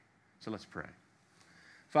So let's pray.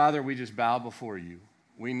 Father, we just bow before you.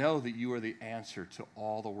 We know that you are the answer to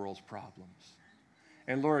all the world's problems.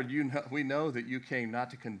 And Lord, we know that you came not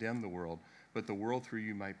to condemn the world, but the world through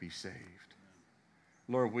you might be saved.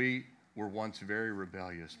 Lord, we were once very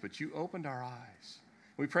rebellious, but you opened our eyes.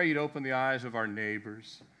 We pray you'd open the eyes of our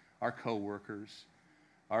neighbors, our co-workers,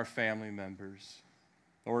 our family members,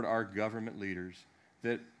 Lord, our government leaders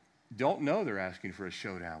that don't know they're asking for a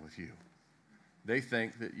showdown with you. They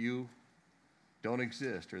think that you don't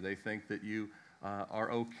exist, or they think that you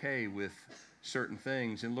are okay with certain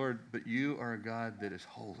things. And Lord, but you are a God that is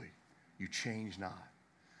holy. You change not,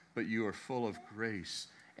 but you are full of grace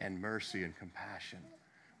and mercy and compassion.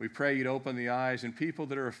 We pray you'd open the eyes, and people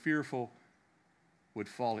that are fearful would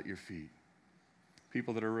fall at your feet.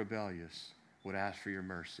 People that are rebellious would ask for your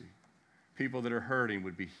mercy. People that are hurting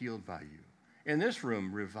would be healed by you. In this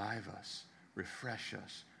room, revive us, refresh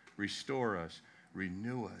us, restore us,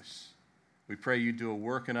 renew us. We pray you do a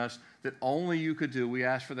work in us that only you could do. We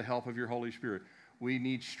ask for the help of your Holy Spirit. We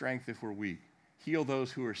need strength if we're weak. Heal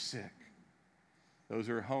those who are sick. Those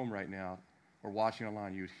who are home right now or watching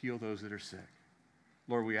online, you would heal those that are sick.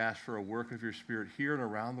 Lord, we ask for a work of your Spirit here and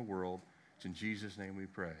around the world. It's in Jesus' name we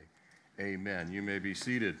pray. Amen. You may be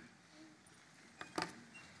seated.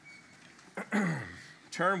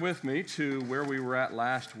 Turn with me to where we were at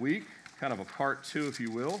last week, kind of a part 2, if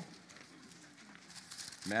you will.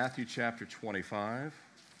 Matthew chapter 25.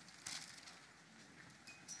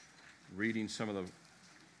 Reading some of the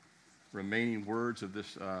remaining words of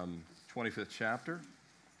this 25th chapter.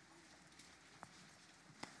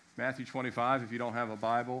 Matthew 25, if you don't have a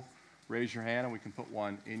Bible, raise your hand and we can put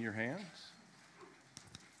one in your hands.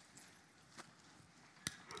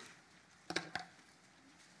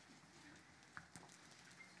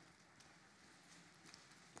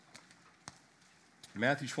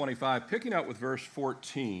 Matthew 25, picking up with verse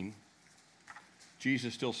 14,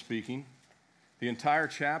 Jesus still speaking. The entire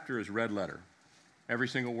chapter is red letter. Every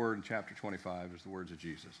single word in chapter 25 is the words of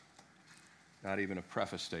Jesus. Not even a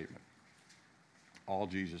preface statement. All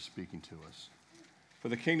Jesus speaking to us. For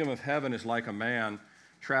the kingdom of heaven is like a man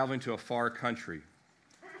traveling to a far country,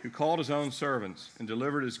 who called his own servants and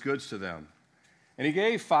delivered his goods to them. And he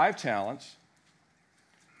gave 5 talents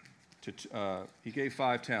to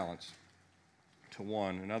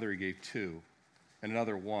one, another he gave 2, and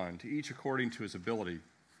another 1, to each according to his ability.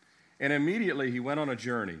 And immediately he went on a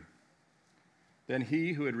journey. Then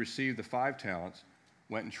he who had received the 5 talents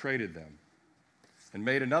went and traded them, and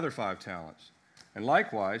made another 5 talents. And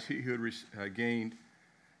likewise he who had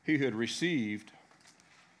received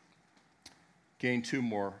gained 2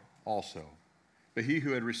 more also. But he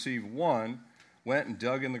who had received 1 went and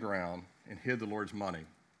dug in the ground and hid the Lord's money.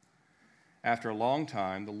 After a long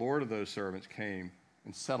time, the Lord of those servants came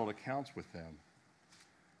and settled accounts with them.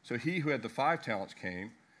 So he who had the 5 talents came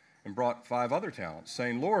and brought 5 other talents,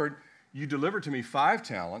 saying, Lord, you delivered to me 5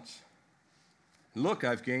 talents. And look,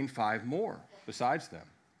 I've gained 5 more besides them.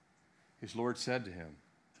 His Lord said to him,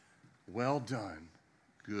 well done,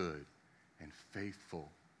 good and faithful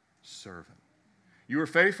servant. You were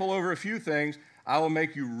faithful over a few things. I will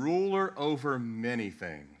make you ruler over many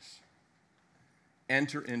things.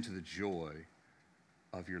 Enter into the joy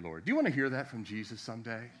of your Lord. Do you want to hear that from Jesus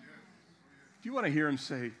someday? Do you want to hear him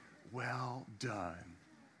say, well done?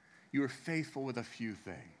 You were faithful with a few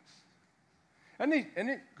things. Isn't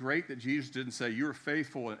it great that Jesus didn't say you were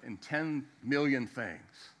faithful in 10 million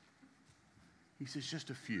things? He says just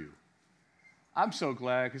a few. I'm so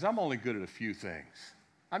glad because I'm only good at a few things.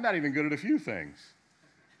 I'm not even good at a few things,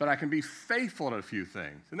 but I can be faithful at a few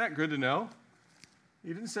things. Isn't that good to know?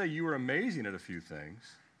 He didn't say you were amazing at a few things.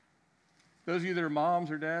 Those of you that are moms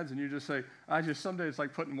or dads and you just say, someday it's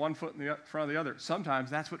like putting one foot in the front of the other. Sometimes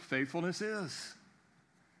that's what faithfulness is.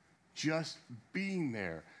 Just being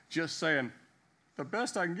there. Just saying, the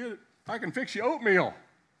best I can get, I can fix you oatmeal.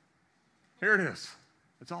 Here it is.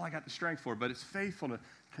 That's all I got the strength for. But it's faithfulness.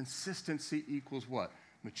 Consistency equals what?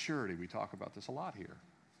 Maturity. We talk about this a lot here.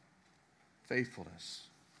 Faithfulness.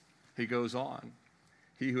 He goes on.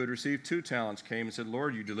 He who had received 2 talents came and said,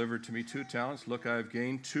 Lord, you delivered to me 2 talents. Look, I have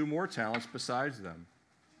gained 2 more talents besides them.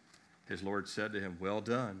 His Lord said to him, well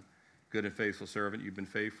done, good and faithful servant. You've been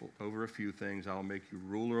faithful over a few things. I will make you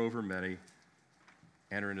ruler over many.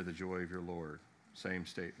 Enter into the joy of your Lord. Same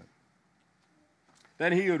statement.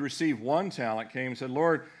 Then he who had received 1 talent came and said,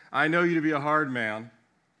 Lord, I know you to be a hard man,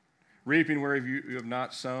 reaping where you have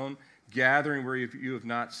not sown, gathering where you have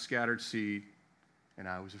not scattered seed, and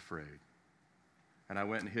I was afraid. And I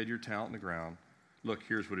went and hid your talent in the ground. Look,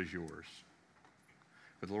 here's what is yours.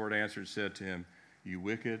 But the Lord answered and said to him, you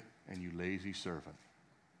wicked and you lazy servant.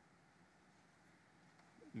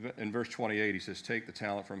 in verse 28, he says, take the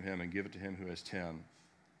talent from him and give it to him who has 10.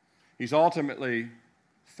 He's ultimately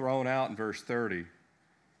thrown out in verse 30,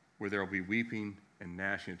 where there will be weeping and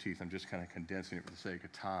gnashing of teeth. I'm just kind of condensing it for the sake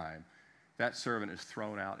of time. That servant is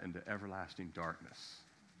thrown out into everlasting darkness.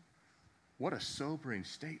 What a sobering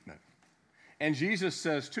statement. And Jesus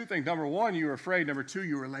says two things. Number one, you were afraid. Number two,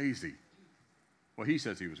 you were lazy. Well, he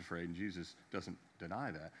says he was afraid, and Jesus doesn't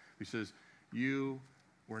deny that. He says, you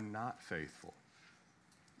were not faithful.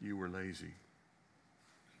 You were lazy.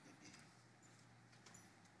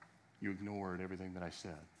 You ignored everything that I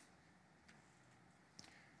said.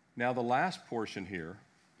 Now, the last portion here,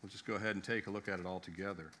 we'll just go ahead and take a look at it all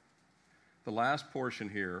together. The last portion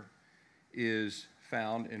here is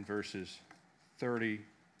found in verses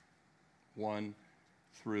 31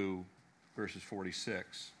 through verses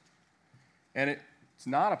 46. And it's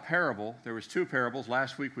not a parable. There was two parables.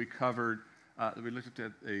 Last week we looked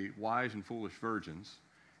at the wise and foolish virgins.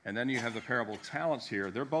 And then you have the parable of talents here.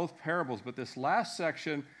 They're both parables, but this last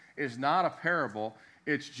section is not a parable.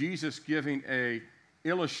 It's Jesus giving a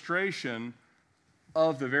illustration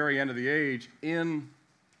of the very end of the age.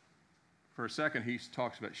 For a second, he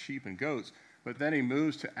talks about sheep and goats, but then he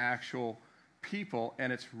moves to actual people,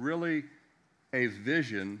 and it's really a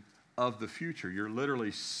vision of the future. You're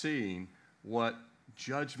literally seeing what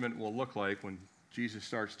judgment will look like when Jesus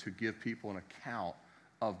starts to give people an account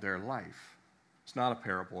of their life. It's not a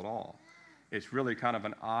parable at all. It's really kind of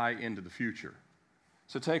an eye into the future.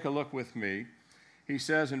 So take a look with me. He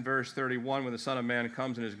says in verse 31, when the Son of Man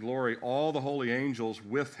comes in his glory, all the holy angels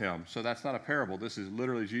with him. So that's not a parable. This is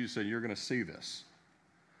literally Jesus saying, you're going to see this.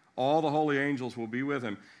 All the holy angels will be with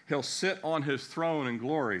him. He'll sit on his throne in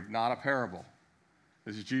glory, not a parable.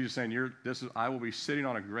 This is Jesus saying, I will be sitting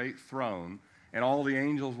on a great throne, and all the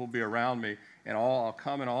angels will be around me, and I'll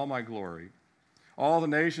come in all my glory. All the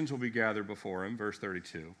nations will be gathered before him, verse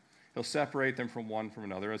 32. He'll separate them from one from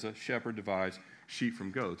another, as a shepherd divides sheep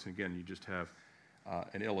from goats. And again, you just have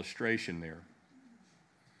an illustration there.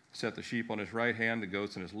 Set the sheep on his right hand, the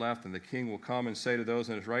goats on his left, and the king will come and say to those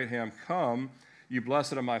on his right hand, come, you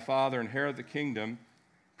blessed of my Father, inherit the kingdom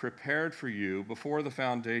prepared for you before the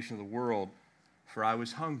foundation of the world. For I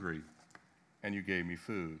was hungry, and you gave me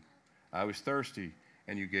food. I was thirsty,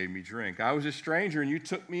 and you gave me drink. I was a stranger, and you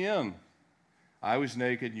took me in. I was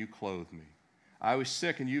naked, and you clothed me. I was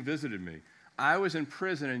sick, and you visited me. I was in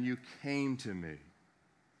prison, and you came to me.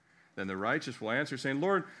 Then the righteous will answer, saying,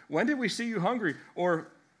 Lord, when did we see you hungry, or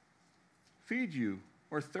feed you,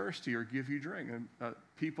 or thirsty, or give you drink? And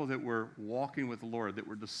people that were walking with the Lord, that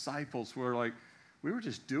were disciples, were like, we were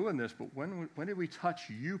just doing this, but when did we touch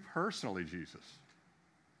you personally, Jesus?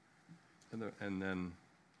 And then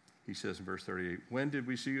he says in verse 38, when did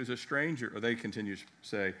we see you as a stranger? Or they continue to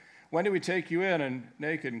say, when did we take you in and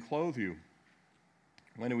naked and clothe you?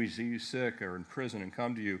 When did we see you sick or in prison and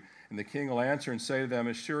come to you? And the king will answer and say to them,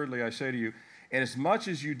 assuredly I say to you, inasmuch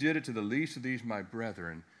as you did it to the least of these my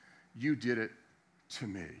brethren, you did it to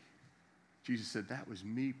me. Jesus said, that was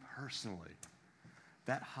me personally.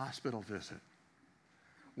 That hospital visit,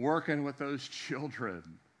 working with those children,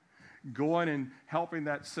 going and helping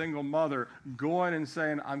that single mother, going and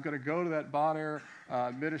saying, I'm going to go to that Bon Air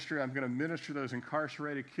ministry. I'm going to minister to those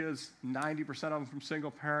incarcerated kids, 90% of them from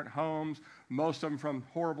single-parent homes, most of them from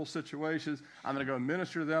horrible situations. I'm going to go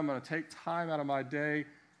minister to them. I'm going to take time out of my day.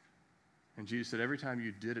 And Jesus said, every time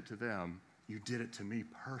you did it to them, you did it to me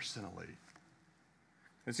personally.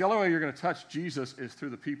 It's the only way you're going to touch Jesus is through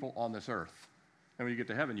the people on this earth. And when you get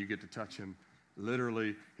to heaven, you get to touch him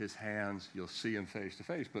literally, his hands, you'll see him face to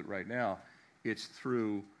face. But right now, it's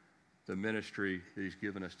through the ministry that he's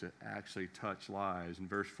given us to actually touch lives. In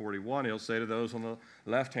verse 41, he'll say to those on the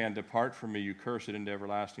left hand, depart from me, you cursed, into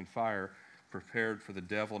everlasting fire, prepared for the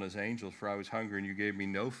devil and his angels, for I was hungry and you gave me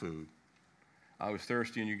no food. I was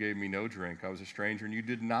thirsty and you gave me no drink. I was a stranger and you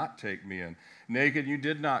did not take me in. Naked, you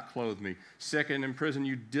did not clothe me. Sick and in prison,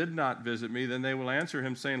 you did not visit me. Then they will answer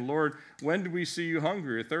him, saying, Lord, when did we see you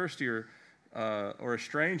hungry or thirsty or a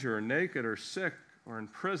stranger, or naked, or sick, or in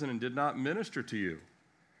prison, and did not minister to you?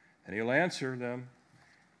 And he'll answer them,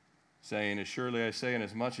 saying, as surely I say,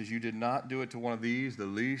 inasmuch as you did not do it to one of these, the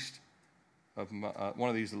least of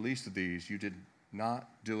these, you did not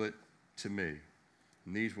do it to me.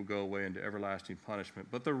 And these will go away into everlasting punishment,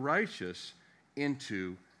 but the righteous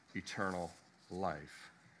into eternal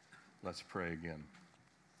life. Let's pray again.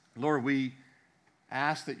 Lord, we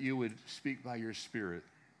ask that you would speak by your Spirit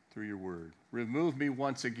through your word. Remove me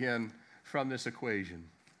once again from this equation.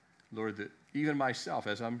 Lord, that even myself,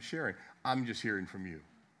 as I'm sharing, I'm just hearing from you.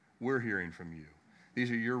 We're hearing from you.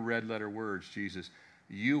 These are your red letter words, Jesus.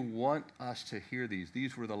 You want us to hear these.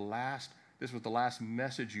 These were the last this was the last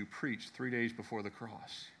message you preached 3 days before the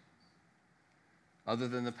cross. Other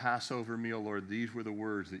than the Passover meal, Lord, these were the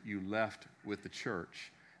words that you left with the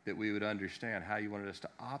church, that we would understand how you wanted us to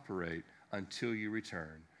operate until you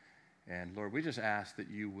return. And Lord, we just ask that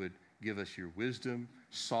you would give us your wisdom,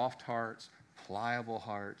 soft hearts, pliable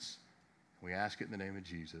hearts. We ask it in the name of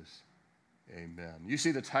Jesus. Amen. You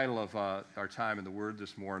see the title of our time in the Word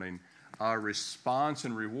this morning, Our Response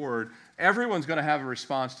and Reward. Everyone's going to have a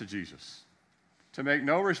response to Jesus. To make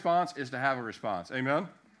no response is to have a response. Amen?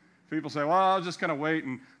 People say, well, I was just going to wait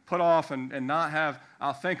and put off and not have,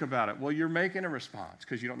 I'll think about it. Well, you're making a response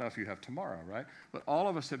because you don't know if you have tomorrow, right? But all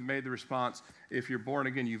of us have made the response. If you're born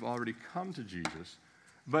again, you've already come to Jesus.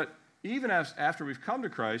 But even after we've come to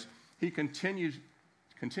Christ, he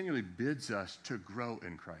continually bids us to grow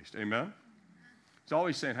in Christ. Amen? He's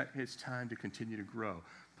always saying, hey, it's time to continue to grow.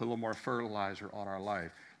 Put a little more fertilizer on our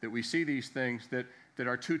life. That we see these things, that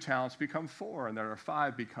our 2 talents become 4 and that our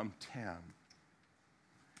 5 become 10.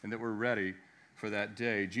 And that we're ready for that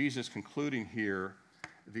day. Jesus concluding here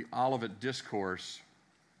the Olivet Discourse.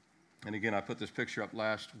 And again, I put this picture up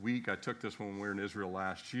last week. I took this when we were in Israel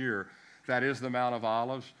last year. That is the Mount of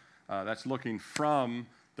Olives. That's looking from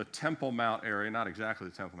the Temple Mount area, not exactly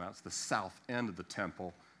the Temple Mount, it's the south end of the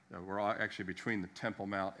temple. We're actually between the Temple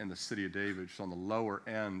Mount and the city of David, which is on the lower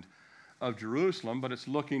end of Jerusalem, but it's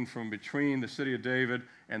looking from between the city of David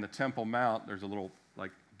and the Temple Mount. There's a little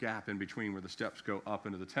gap in between where the steps go up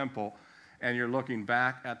into the temple, and you're looking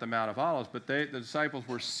back at the Mount of Olives. But the disciples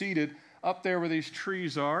were seated up there where these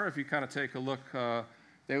trees are. If you kind of take a look,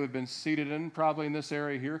 they would have been seated probably in this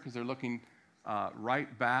area here because they're looking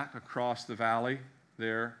right back across the valley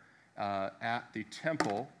there at the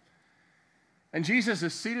temple. And Jesus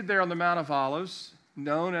is seated there on the Mount of Olives,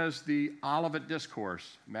 known as the Olivet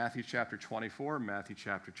Discourse, Matthew chapter 24, Matthew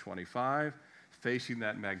chapter 25, facing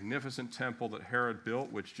that magnificent temple that Herod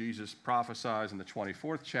built, which Jesus prophesied in the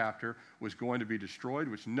 24th chapter was going to be destroyed,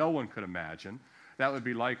 which no one could imagine. That would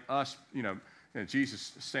be like us,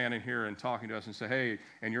 Jesus standing here and talking to us and say, hey,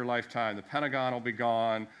 in your lifetime, the Pentagon will be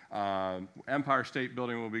gone, Empire State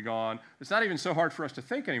Building will be gone. It's not even so hard for us to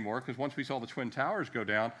think anymore because once we saw the Twin Towers go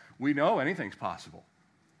down, we know anything's possible,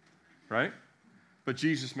 right? But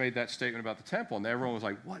Jesus made that statement about the temple, and everyone was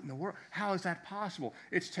like, what in the world? How is that possible?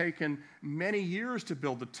 It's taken many years to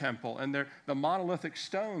build the temple, and the monolithic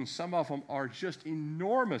stones, some of them are just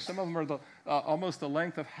enormous. Some of them are almost the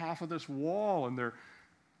length of half of this wall, and they're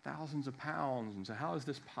thousands of pounds. And so how is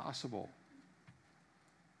this possible?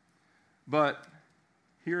 But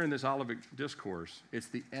here in this Olivet Discourse, it's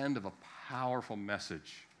the end of a powerful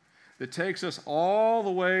message that takes us all the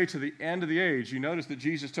way to the end of the age. You notice that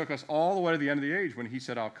Jesus took us all the way to the end of the age when he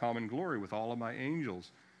said, I'll come in glory with all of my angels.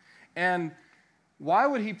 And why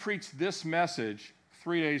would he preach this message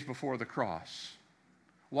 3 days before the cross?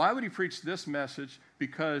 Why would he preach this message?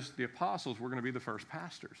 Because the apostles were going to be the first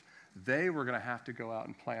pastors. They were going to have to go out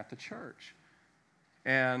and plant the church.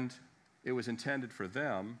 And it was intended for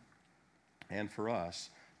them and for us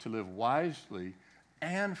to live wisely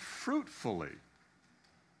and fruitfully,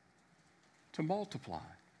 to multiply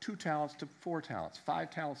 2 talents to 4 talents, 5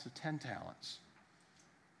 talents to 10 talents.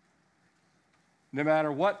 No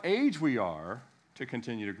matter what age we are, to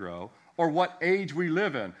continue to grow, or what age we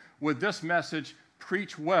live in, would this message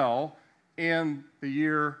preach well in the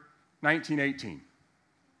year 1918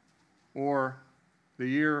 or the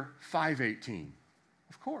year 518?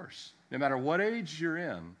 Of course. No matter what age you're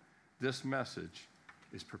in, this message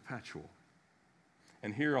is perpetual.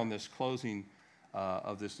 And here on this closing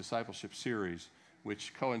of this discipleship series,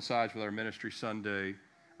 which coincides with our Ministry Sunday,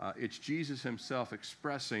 it's Jesus himself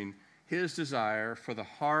expressing his desire for the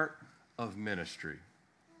heart of ministry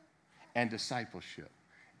and discipleship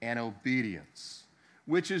and obedience,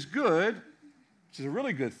 which is good, which is a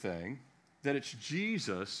really good thing, that it's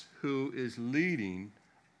Jesus who is leading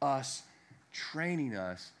us, training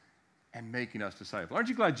us, and making us disciples. Aren't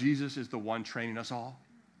you glad Jesus is the one training us all,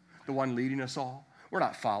 the one leading us all? We're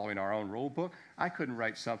not following our own rule book. I couldn't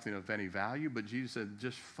write something of any value, but Jesus said,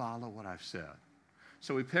 just follow what I've said.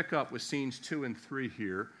 So we pick up with scenes 2 and 3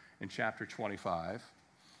 here in chapter 25,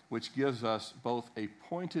 which gives us both a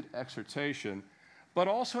pointed exhortation, but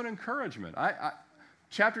also an encouragement.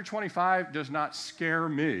 Chapter 25 does not scare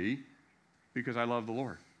me because I love the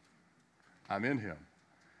Lord. I'm in him.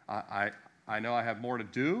 I know I have more to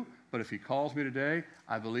do, but if he calls me today,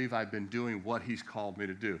 I believe I've been doing what he's called me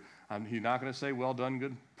to do. He's not going to say, well done,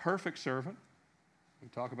 good, perfect servant. We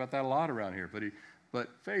talk about that a lot around here. But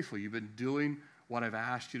faithful, you've been doing what I've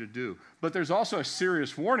asked you to do. But there's also a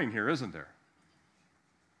serious warning here, isn't there?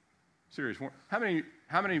 Serious warning. How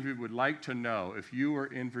How many of you would like to know if you were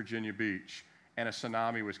in Virginia Beach and a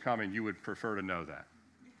tsunami was coming, you would prefer to know that?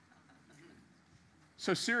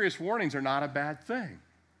 So serious warnings are not a bad thing.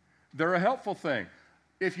 They're a helpful thing.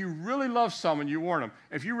 If you really love someone, you warn them.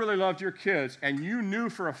 If you really loved your kids and you knew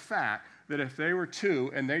for a fact that if they were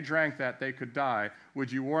 2 and they drank that, they could die,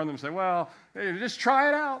 would you warn them and say, well, hey, just try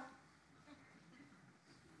it out?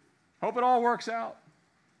 Hope it all works out?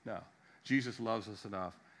 No. Jesus loves us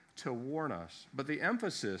enough to warn us. But the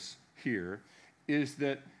emphasis here is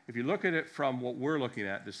that if you look at it from what we're looking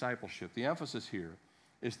at, discipleship, the emphasis here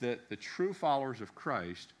is that the true followers of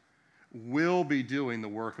Christ will be doing the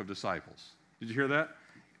work of disciples. Did you hear that?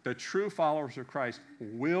 The true followers of Christ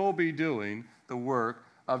will be doing the work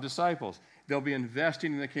of disciples. They'll be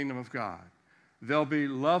investing in the kingdom of God. They'll be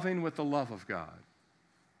loving with the love of God.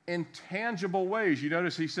 In tangible ways. You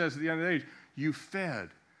notice he says at the end of the age, you fed,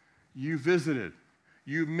 you visited,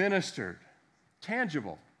 you ministered.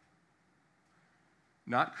 Tangible.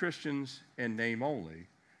 Not Christians in name only,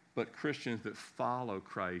 but Christians that follow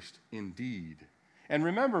Christ indeed. And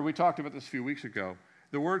remember, we talked about this a few weeks ago.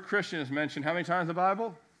 The word Christian is mentioned how many times in the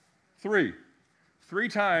Bible? 3. 3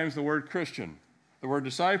 times the word Christian. The word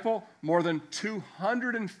disciple, more than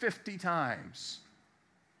 250 times.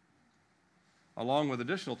 Along with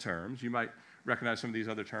additional terms, you might recognize some of these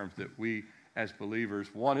other terms that we as believers,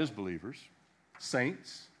 one is believers,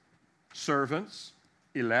 saints, servants,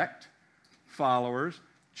 elect, followers,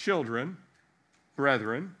 children,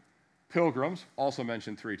 brethren, pilgrims, also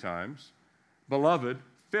mentioned 3 times, beloved,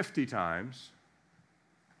 50 times,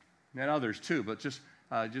 and others too, but just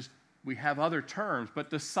we have other terms. But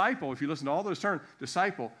disciple, if you listen to all those terms,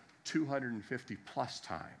 disciple, 250 plus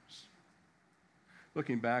times.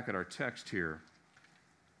 Looking back at our text here,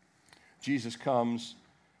 Jesus comes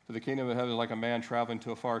to the kingdom of heaven like a man traveling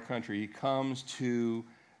to a far country. He comes to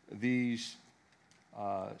these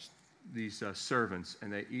servants,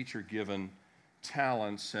 and they each are given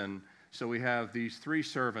talents. And so we have these 3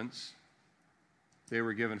 servants. They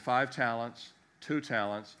were given 5 talents, 2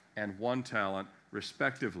 talents, and 1 talent,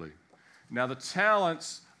 respectively. Now, the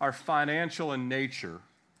talents are financial in nature,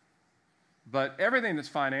 but everything that's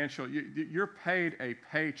financial, you're paid a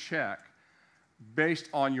paycheck based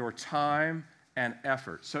on your time and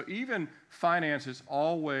effort. So even finances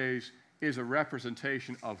always is a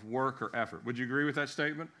representation of work or effort. Would you agree with that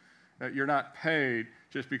statement? You're not paid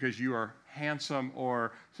just because you are handsome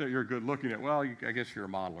or so you're good looking at, well, I guess you're a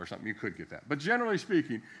model or something, you could get that. But generally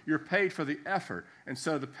speaking, you're paid for the effort, and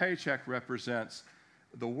so the paycheck represents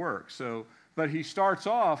the work. So, but he starts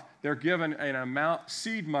off, they're given an amount,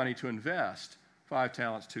 seed money to invest, 5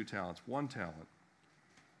 talents, 2 talents, 1 talent.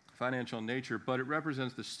 Financial in nature, but it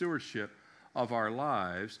represents the stewardship of our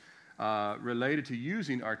lives related to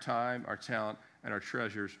using our time, our talent, and our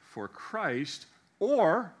treasures for Christ,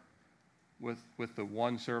 or with the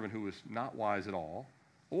one servant who was not wise at all,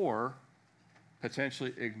 or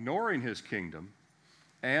potentially ignoring his kingdom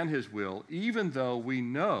and his will, even though we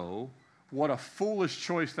know what a foolish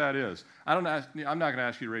choice that is. I'm not going to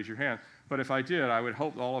ask you to raise your hand, but if I did, I would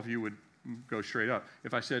hope all of you would go straight up.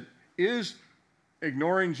 If I said, is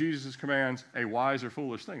ignoring Jesus' commands a wise or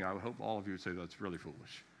foolish thing? I would hope all of you would say that's really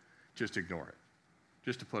foolish. Just ignore it,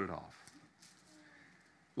 just to put it off.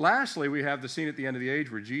 Lastly, we have the scene at the end of the age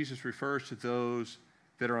where Jesus refers to those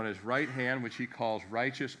that are on his right hand, which he calls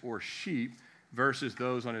righteous or sheep, versus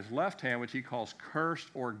those on his left hand, which he calls cursed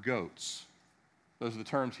or goats. Those are the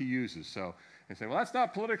terms he uses. So they say, well, that's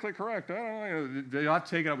not politically correct. I don't know. They ought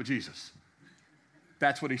to take it up with Jesus.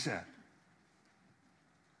 That's what he said.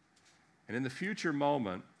 And in the future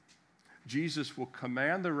moment, Jesus will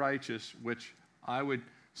command the righteous, which I would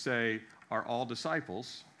say are all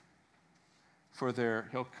disciples,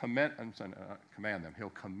 he'll commend them.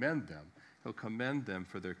 He'll commend them. He'll commend them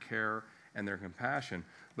for their care and their compassion.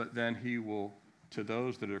 But then he will, to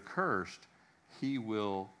those that are cursed, he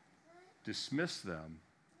will dismiss them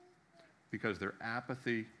because their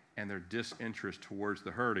apathy and their disinterest towards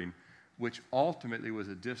the hurting, which ultimately was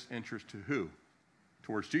a disinterest to who?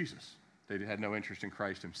 Towards Jesus. They had no interest in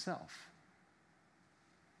Christ himself.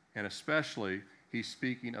 And especially, he's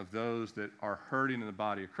speaking of those that are hurting in the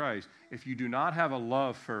body of Christ. If you do not have a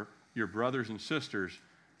love for your brothers and sisters,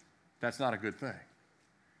 that's not a good thing.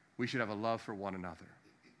 We should have a love for one another.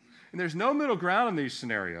 And there's no middle ground in these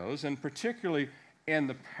scenarios, and particularly in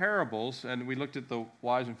the parables, and we looked at the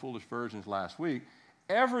wise and foolish virgins last week.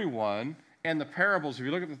 Everyone in the parables, if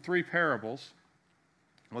you look at the 3 parables,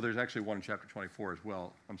 well, there's actually one in chapter 24 as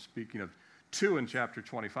well. I'm speaking of 2 in chapter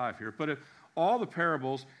 25 here. But if all the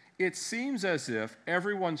parables, it seems as if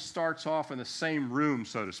everyone starts off in the same room,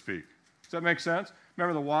 so to speak. Does that make sense?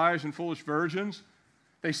 Remember the wise and foolish virgins?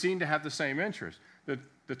 They seem to have the same interest.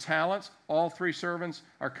 The talents, all three servants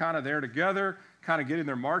are kind of there together, kind of getting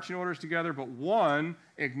their marching orders together, but one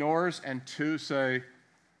ignores and two say,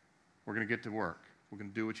 we're going to get to work. We're going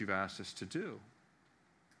to do what you've asked us to do.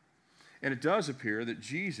 And it does appear that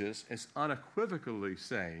Jesus is unequivocally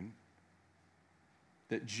saying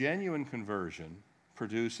that genuine conversion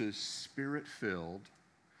produces spirit-filled,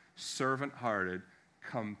 servant-hearted,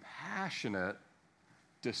 compassionate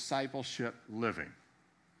discipleship living.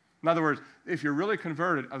 In other words, if you're really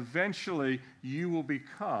converted, eventually you will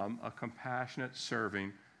become a compassionate,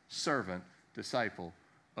 serving servant, disciple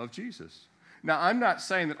of Jesus. Now, I'm not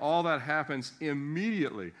saying that all that happens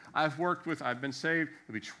immediately. I've been saved,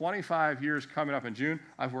 it'll be 25 years coming up in June.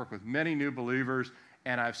 I've worked with many new believers,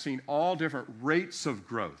 and I've seen all different rates of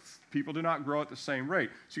growth. People do not grow at the same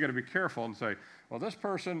rate. So you got to be careful and say, well, this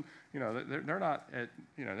person, they're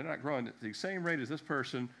not growing at the same rate as this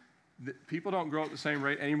person. People don't grow at the same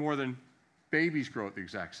rate any more than babies grow at the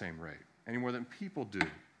exact same rate, any more than people do.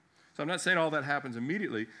 So I'm not saying all that happens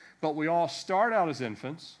immediately, but we all start out as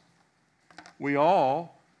infants. We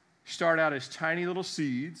all start out as tiny little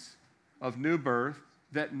seeds of new birth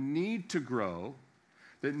that need to grow,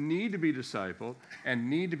 that need to be discipled, and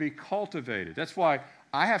need to be cultivated. That's why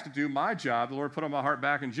I have to do my job. The Lord put on my heart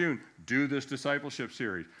back in June, do this discipleship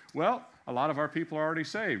series. Well, a lot of our people are already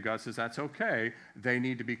saved. God says that's okay. They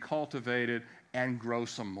need to be cultivated and grow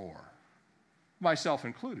some more. Myself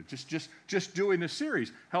included. Just doing this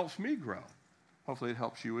series helps me grow. Hopefully it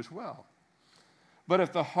helps you as well. But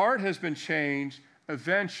if the heart has been changed,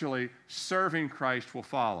 eventually serving Christ will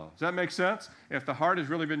follow. Does that make sense? If the heart has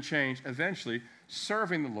really been changed, eventually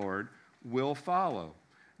serving the Lord will follow.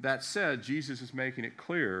 That said, Jesus is making it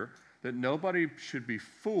clear that nobody should be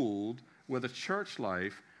fooled with a church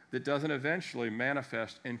life that doesn't eventually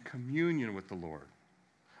manifest in communion with the Lord,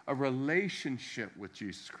 a relationship with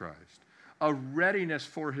Jesus Christ, a readiness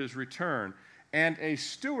for his return, and a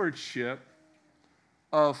stewardship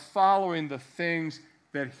of following the things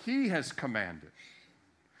that he has commanded.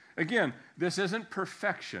 Again, this isn't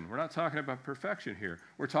perfection. We're not talking about perfection here.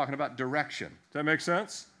 We're talking about direction. Does that make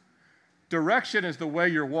sense? Direction is the way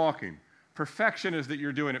you're walking. Perfection is that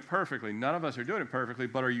you're doing it perfectly. None of us are doing it perfectly,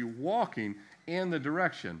 but are you walking in the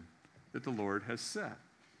direction that the Lord has set?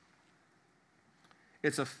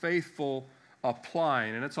 It's a faithful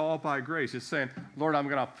applying, and it's all by grace. It's saying, Lord, I'm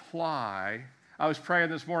going to apply. I was praying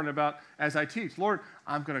this morning about, as I teach, Lord,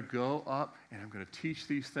 I'm going to go up and I'm going to teach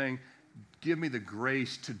these things. Give me the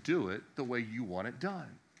grace to do it the way you want it done.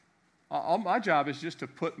 All my job is just to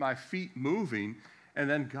put my feet moving, and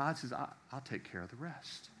then God says, I'll take care of the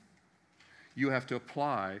rest. You have to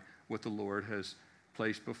apply what the Lord has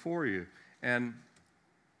placed before you. And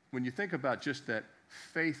when you think about just that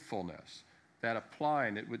faithfulness, that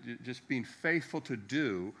applying it, just being faithful to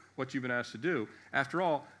do what you've been asked to do, after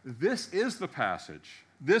all, this is the passage.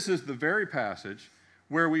 This is the very passage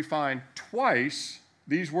where we find twice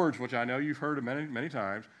these words, which I know you've heard many, many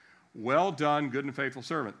times, well done, good and faithful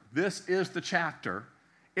servant. This is the chapter.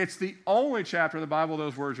 It's the only chapter in the Bible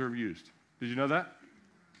those words are used. Did you know that?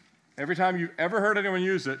 Every time you've ever heard anyone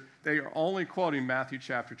use it, they are only quoting Matthew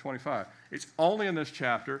chapter 25. It's only in this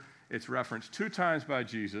chapter. It's referenced 2 times by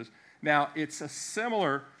Jesus. Now, it's a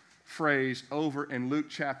similar phrase over in Luke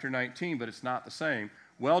chapter 19, but it's not the same.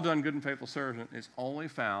 Well done, good and faithful servant is only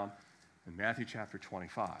found in Matthew chapter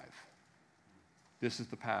 25. This is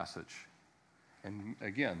the passage. And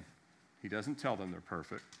again, he doesn't tell them they're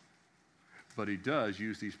perfect, but he does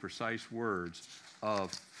use these precise words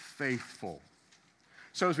of faithful.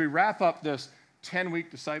 So as we wrap up this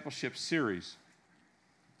 10-week discipleship series,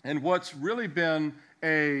 and what's really been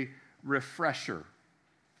a refresher,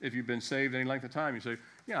 if you've been saved any length of time, you say,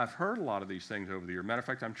 yeah, I've heard a lot of these things over the year. Matter of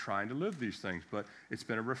fact, I'm trying to live these things, but it's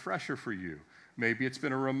been a refresher for you. Maybe it's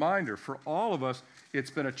been a reminder. For all of us,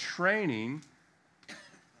 it's been a training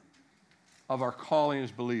of our calling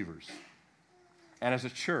as believers and as a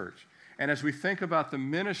church. And as we think about the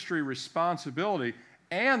ministry responsibility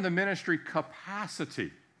and the ministry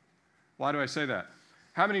capacity. Why do I say that?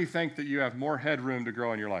 How many of you think that you have more headroom to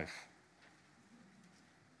grow in your life?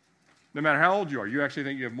 No matter how old you are, you actually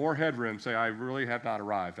think you have more headroom. Say, I really have not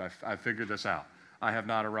arrived. I've figured this out. I have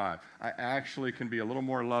not arrived. I actually can be a little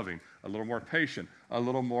more loving, a little more patient, a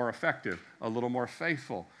little more effective, a little more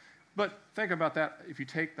faithful. But think about that. If you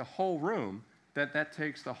take the whole room, that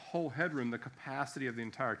takes the whole headroom. The capacity of the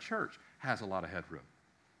entire church has a lot of headroom.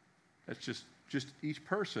 That's just each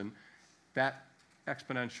person, that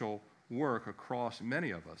exponential work across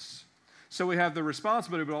many of us. So we have the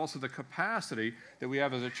responsibility, but also the capacity that we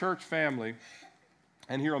have as a church family.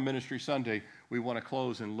 And here on Ministry Sunday, we want to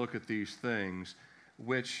close and look at these things.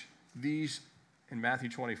 which these, in Matthew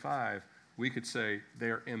 25, we could say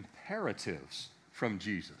they're imperatives from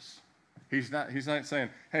Jesus. He's not saying,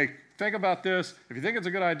 hey, think about this. If you think it's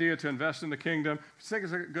a good idea to invest in the kingdom, if you think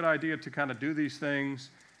it's a good idea to kind of do these things,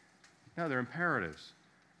 no, they're imperatives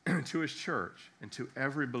to his church and to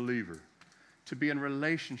every believer to be in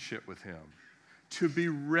relationship with him, to be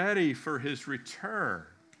ready for his return,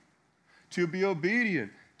 to be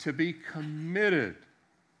obedient, to be committed.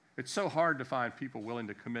 It's so hard to find people willing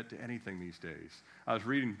to commit to anything these days. I was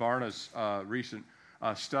reading Barna's recent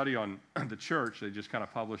study on the church. They just kind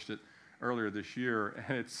of published it earlier this year,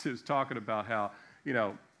 and it's talking about how,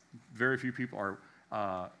 very few people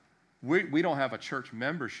are, we don't have a church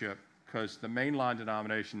membership because the mainline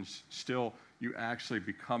denominations still, you actually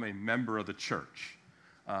become a member of the church.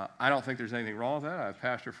 I don't think there's anything wrong with that. I have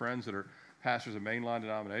pastor friends that are pastors of mainline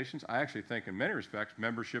denominations. I actually think in many respects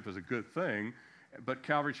membership is a good thing, but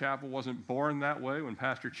Calvary Chapel wasn't born that way when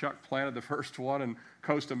Pastor Chuck planted the first one in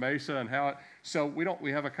Costa Mesa and so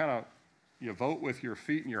we have a kind of, you vote with your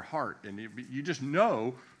feet and your heart, and you just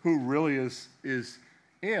know who really is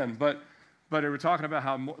in. But we're talking about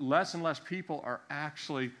how less and less people are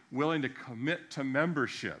actually willing to commit to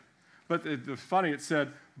membership. But the funny thing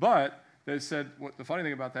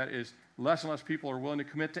about that is less and less people are willing to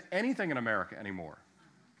commit to anything in America anymore.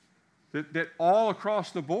 That all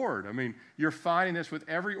across the board. I mean, you're finding this with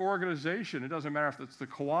every organization. It doesn't matter if it's the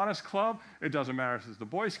Kiwanis Club. It doesn't matter if it's the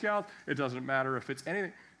Boy Scouts. It doesn't matter if it's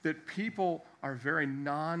anything. That people are very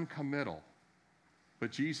non-committal.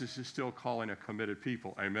 But Jesus is still calling a committed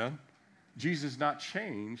people. Amen? Jesus is not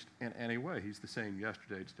changed in any way. He's the same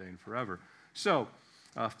yesterday, today, and forever. So,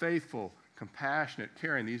 faithful, compassionate,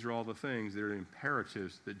 caring, these are all the things that are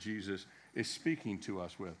imperatives that Jesus is speaking to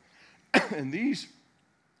us with. And these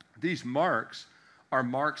marks are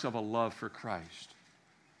marks of a love for Christ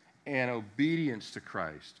and obedience to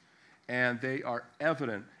Christ. And they are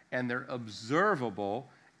evident and they're observable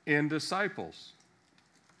in disciples.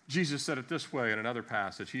 Jesus said it this way in another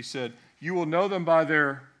passage. He said, you will know them by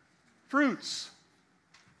their fruits.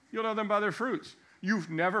 You'll know them by their fruits. You've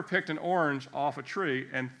never picked an orange off a tree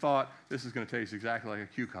and thought, this is going to taste exactly like a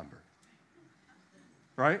cucumber.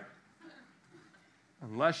 Right?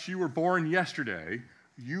 Unless you were born yesterday,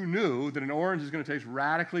 you knew that an orange is going to taste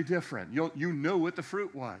radically different. You knew what the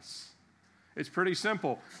fruit was. It's pretty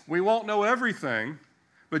simple. We won't know everything,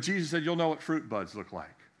 but Jesus said you'll know what fruit buds look like.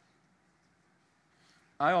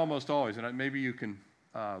 I almost always, and maybe you can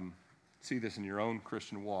see this in your own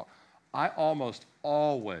Christian walk, I almost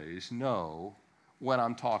always know when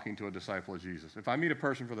I'm talking to a disciple of Jesus. If I meet a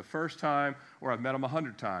person for the first time or I've met them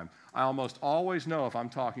 100 times, I almost always know if I'm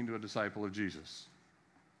talking to a disciple of Jesus.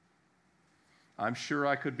 I'm sure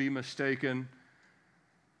I could be mistaken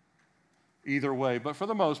either way, but for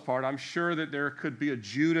the most part, I'm sure that there could be a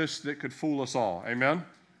Judas that could fool us all. Amen?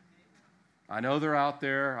 I know they're out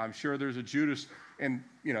there. I'm sure there's a Judas in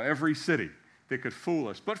every city that could fool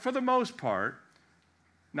us. But for the most part,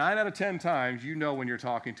 9 out of 10 times, you know when you're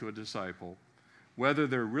talking to a disciple, whether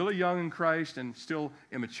they're really young in Christ and still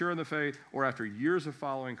immature in the faith, or after years of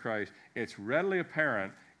following Christ, it's readily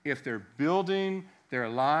apparent if they're building their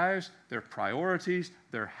lives, their priorities,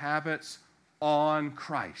 their habits on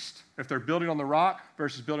Christ. If they're building on the rock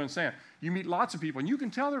versus building on sand. You meet lots of people, and you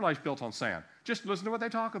can tell their life's built on sand. Just listen to what they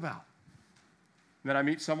talk about. And then I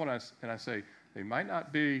meet someone, and I say, they might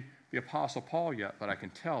not be the Apostle Paul yet, but I can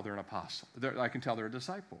tell they're an apostle. I can tell they're a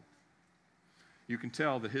disciple. You can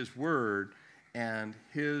tell that his word and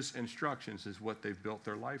his instructions is what they've built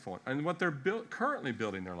their life on and what they're currently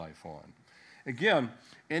building their life on. Again,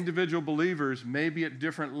 individual believers may be at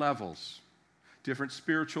different levels, different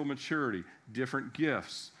spiritual maturity, different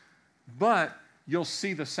gifts, but you'll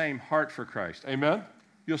see the same heart for Christ. Amen?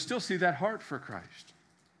 You'll still see that heart for Christ.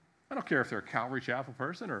 I don't care if they're a Calvary Chapel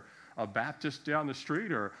person or a Baptist down the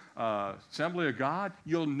street or Assembly of God.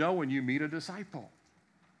 You'll know when you meet a disciple.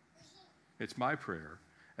 It's my prayer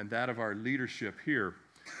and that of our leadership here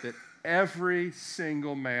that every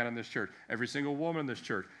single man in this church, every single woman in this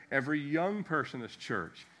church, every young person in this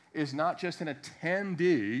church is not just an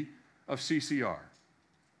attendee of CCR,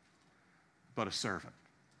 but a servant.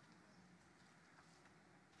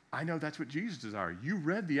 I know that's what Jesus desired. You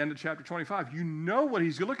read the end of chapter 25. You know what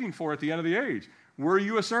he's looking for at the end of the age. Were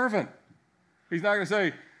you a servant? He's not going to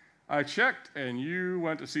say, I checked and you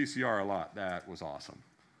went to CCR a lot. That was awesome.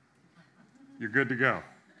 You're good to go.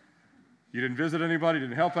 You didn't visit anybody,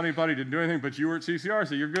 didn't help anybody, didn't do anything, but you were at CCR,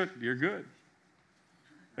 so you're good. You're good.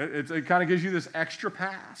 It kind of gives you this extra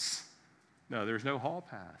pass. No, there's no hall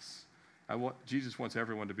pass. Jesus wants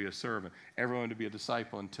everyone to be a servant, everyone to be a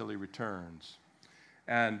disciple until he returns.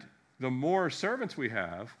 And The more servants we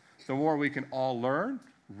have, the more we can all learn,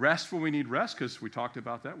 rest when we need rest, because we talked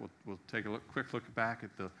about that. We'll take a quick look back at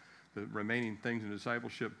the remaining things in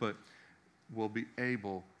discipleship, but we'll be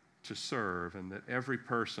able to serve, and that every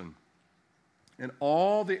person in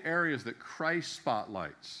all the areas that Christ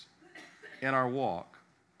spotlights in our walk,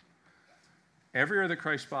 every area that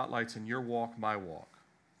Christ spotlights in your walk, my walk,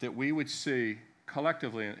 that we would see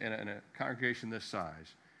collectively in a congregation this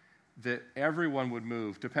size, that everyone would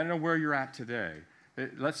move, depending on where you're at today.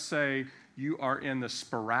 Let's say you are in the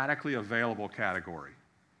sporadically available category.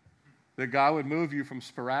 That God would move you from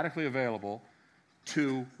sporadically available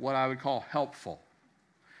to what I would call helpful.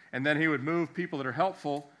 And then he would move people that are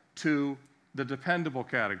helpful to the dependable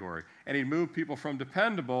category. And he'd move people from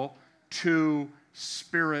dependable to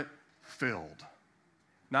spirit-filled.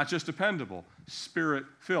 Not just dependable,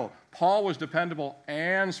 spirit-filled. Paul was dependable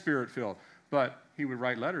and spirit-filled. But he would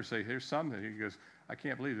write letters, say, here's some that he goes, I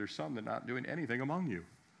can't believe there's some that are not doing anything among you.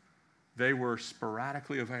 They were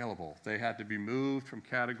sporadically available. They had to be moved from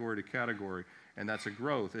category to category, and that's a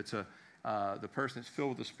growth. It's the person that's filled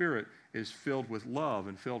with the Spirit is filled with love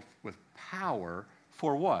and filled with power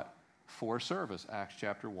for what? For service, Acts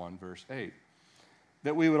chapter 1, verse 8.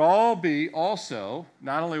 That we would all be also,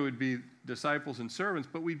 not only would be disciples and servants,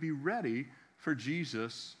 but we'd be ready for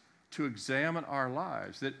Jesus to examine our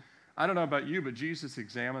lives. That I don't know about you, but Jesus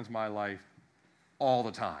examines my life all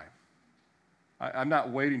the time. I'm not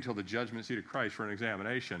waiting till the judgment seat of Christ for an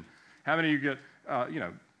examination. How many of you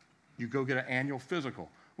get, you go get an annual physical?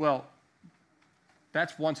 Well,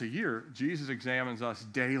 that's once a year. Jesus examines us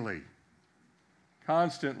daily,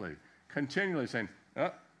 constantly, continually saying,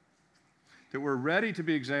 that we're ready to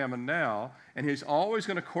be examined now, and he's always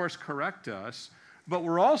going to course correct us, but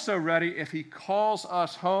we're also ready if he calls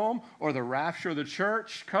us home or the rapture of the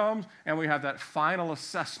church comes and we have that final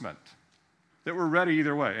assessment, that we're ready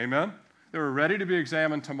either way. Amen? That we're ready to be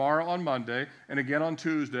examined tomorrow on Monday and again on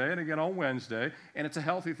Tuesday and again on Wednesday, and it's a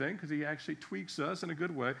healthy thing because he actually tweaks us in a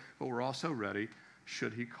good way, but we're also ready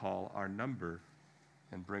should he call our number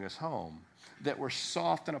and bring us home. That we're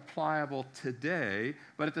soft and pliable today,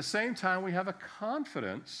 but at the same time we have a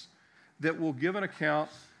confidence that we'll give an account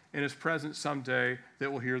in his presence someday,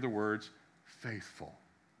 that will hear the words, faithful.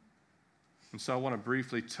 And so I want to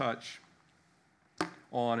briefly touch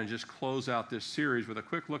on and just close out this series with a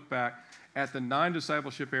quick look back at the 9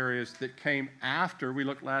 discipleship areas that came after. We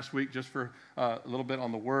looked last week just for a little bit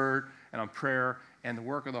on the Word and on prayer and the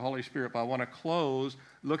work of the Holy Spirit. But I want to close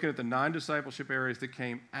looking at the 9 discipleship areas that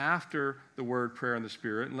came after the Word, prayer, and the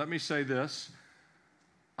Spirit. And let me say this.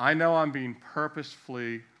 I know I'm being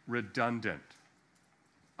purposefully redundant.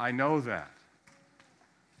 I know that.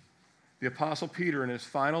 The Apostle Peter, in his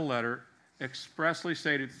final letter, expressly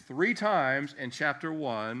stated 3 times in chapter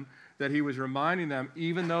 1 that he was reminding them,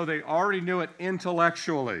 even though they already knew it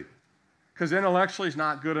intellectually, because intellectually is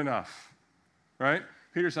not good enough, right?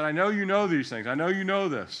 Peter said, I know you know these things. I know you know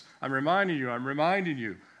this. I'm reminding you. I'm reminding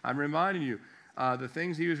you. I'm reminding you. The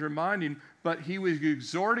things he was reminding, but he was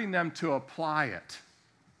exhorting them to apply it.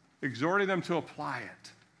 Exhorting them to apply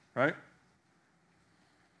it, right?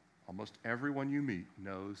 Almost everyone you meet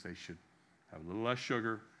knows they should have a little less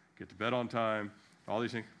sugar, get to bed on time, all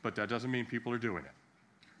these things, but that doesn't mean people are doing it.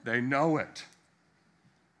 They know it.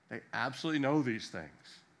 They absolutely know these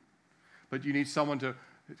things. But you need someone to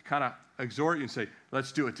kind of exhort you and say,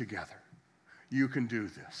 let's do it together. You can do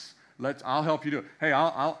this. I'll help you do it. Hey,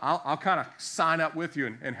 I'll kind of sign up with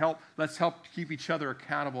you and help. Let's help keep each other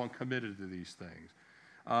accountable and committed to these things.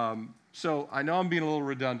 So I know I'm being a little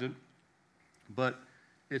redundant, but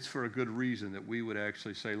it's for a good reason that we would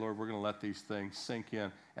actually say, Lord, we're going to let these things sink in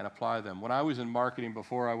and apply them. When I was in marketing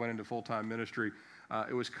before I went into full-time ministry,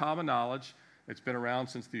 it was common knowledge. It's been around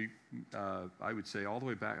since I would say all the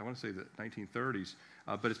way back, I want to say the 1930s,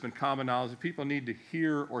 but it's been common knowledge that people need to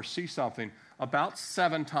hear or see something about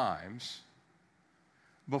 7 times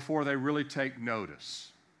before they really take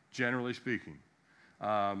notice, generally speaking.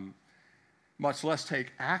 Much less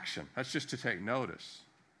take action. That's just to take notice.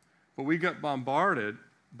 But we get bombarded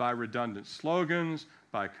by redundant slogans,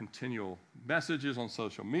 by continual messages on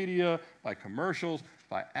social media, by commercials,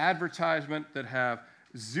 by advertisement that have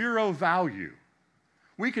 0 value.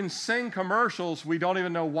 We can sing commercials, we don't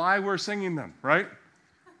even know why we're singing them, right?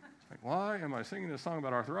 Like, why am I singing this song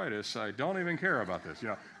about arthritis? I don't even care about this,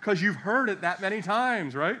 because you've heard it that many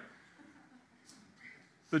times, right?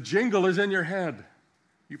 The jingle is in your head.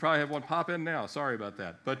 You probably have one pop in now. Sorry about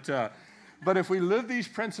that. But if we live these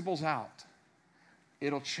principles out,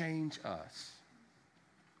 it'll change us.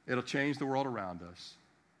 It'll change the world around us.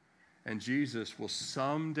 And Jesus will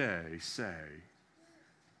someday say,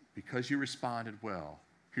 because you responded well,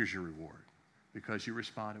 here's your reward. Because you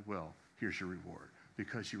responded well, here's your reward.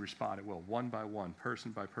 Because you responded well, one by one,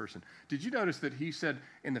 person by person. Did you notice that he said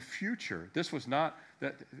in the future, this was not,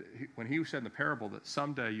 that when he said in the parable that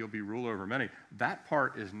someday you'll be ruler over many, that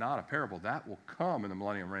part is not a parable. That will come in the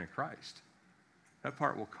millennium reign of Christ. That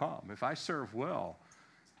part will come. If I serve well,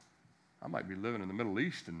 I might be living in the Middle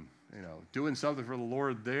East and doing something for the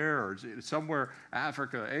Lord there, or somewhere,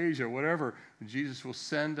 Africa, Asia, whatever. Jesus will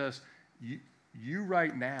send us. You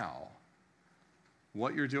right now,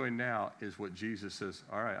 what you're doing now is what Jesus says,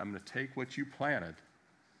 all right, I'm going to take what you planted,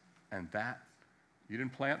 and that, you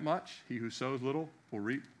didn't plant much. He who sows little will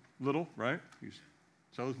reap little, right? He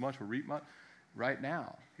sows much will reap much. Right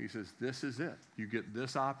now, he says, this is it. You get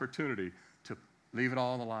this opportunity to leave it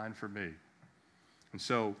all on the line for me. And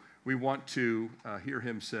so we want to hear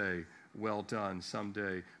him say, well done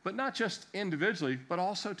someday, but not just individually, but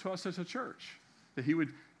also to us as a church, that he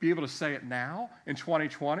would be able to say it now in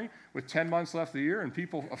 2020 with 10 months left of the year and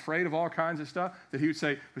people afraid of all kinds of stuff, that he would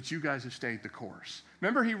say, but you guys have stayed the course.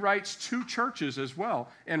 Remember, he writes to churches as well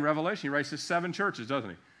in Revelation. He writes to 7 churches, doesn't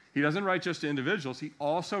he? He doesn't write just to individuals. He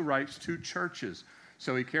also writes to churches.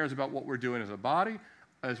 So he cares about what we're doing as a body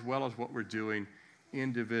as well as what we're doing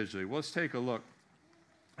individually. Well, let's take a look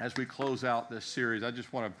as we close out this series. I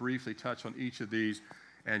just want to briefly touch on each of these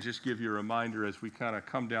and just give you a reminder as we kind of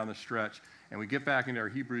come down the stretch and we get back into our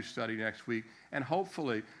Hebrew study next week. And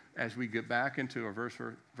hopefully, as we get back into a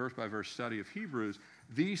verse-by-verse study of Hebrews,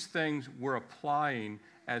 these things we're applying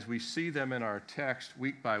as we see them in our text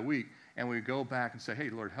week by week, and we go back and say, hey,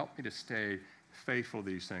 Lord, help me to stay faithful to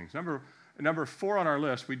these things. Number 4 on our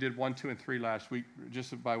list, we did 1, 2, and 3 last week,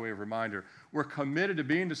 just by way of reminder. We're committed to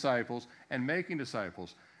being disciples and making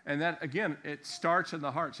disciples. And that, again, it starts in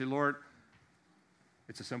the heart. Say, Lord,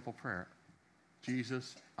 it's a simple prayer.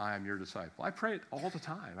 Jesus, I am your disciple. I pray it all the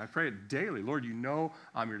time. I pray it daily. Lord, you know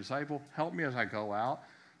I'm your disciple. Help me as I go out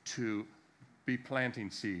to be planting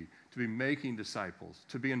seed, to be making disciples,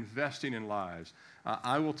 to be investing in lives.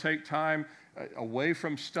 I will take time away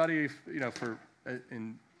from study, for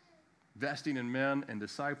investing in men and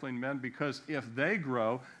discipling men, because if they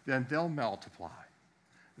grow, then they'll multiply.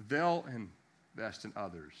 They'll invest in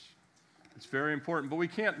others. It's very important. But we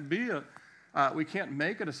can't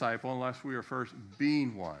make a disciple unless we are first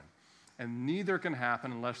being one. And neither can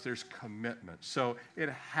happen unless there's commitment. So it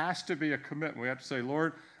has to be a commitment. We have to say,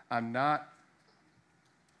 Lord, I'm not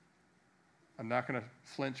going to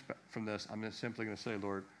flinch from this. I'm just simply going to say,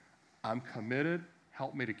 Lord, I'm committed.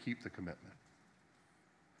 Help me to keep the commitment.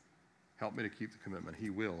 Help me to keep the commitment.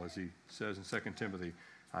 He will, as he says in 2 Timothy,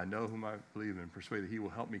 I know whom I believe in and persuade that he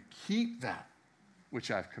will help me keep that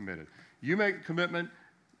which I've committed. You make a commitment,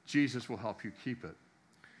 Jesus will help you keep it.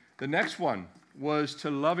 The next one was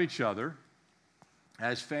to love each other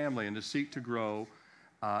as family and to seek to grow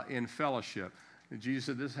in fellowship. And Jesus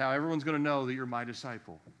said, this is how everyone's going to know that you're my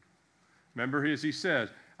disciple. Remember, as he says,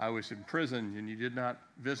 I was in prison and you did not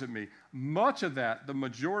visit me. Much of that, the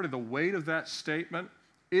majority, the weight of that statement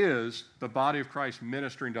is the body of Christ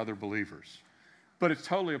ministering to other believers. But it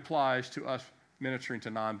totally applies to us ministering to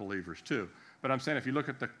non-believers too. But I'm saying if you look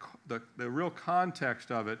at the real context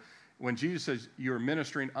of it, when Jesus says, you're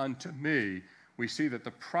ministering unto me, we see that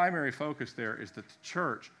the primary focus there is that the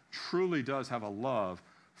church truly does have a love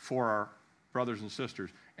for our brothers and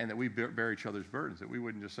sisters, and that we bear each other's burdens, that we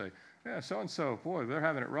wouldn't just say, yeah, so-and-so, boy, they're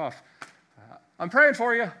having it rough. I'm praying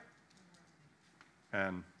for you.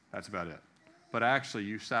 And that's about it. But actually,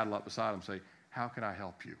 you saddle up beside them and say, how can I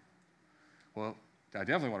help you? Well, I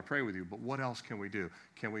definitely want to pray with you, but what else can we do?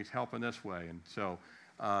 Can we help in this way? And so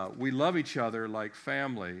we love each other like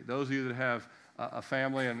family. Those of you that have a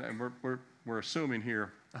family, and we're assuming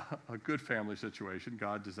here a good family situation.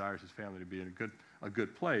 God desires his family to be in a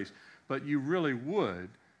good place. But you really would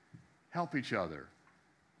help each other.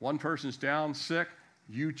 One person's down sick,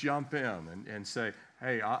 you jump in and say,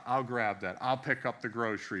 hey, I'll grab that. I'll pick up the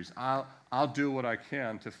groceries. I'll do what I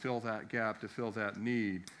can to fill that gap, to fill that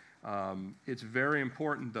need. It's very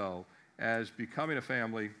important, though, as becoming a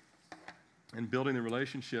family and building the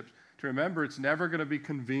relationships, to remember it's never going to be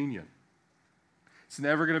convenient. It's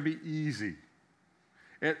never going to be easy.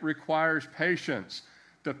 It requires patience.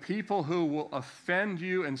 The people who will offend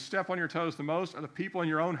you and step on your toes the most are the people in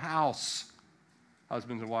your own house.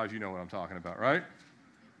 Husbands and wives, you know what I'm talking about, right?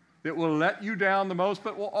 That will let you down the most,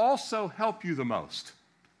 but will also help you the most.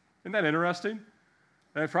 Isn't that interesting?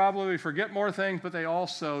 They probably forget more things, but they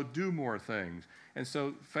also do more things. And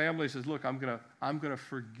so family says, look, I'm gonna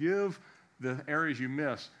forgive the areas you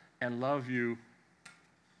miss and love you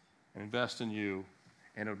and invest in you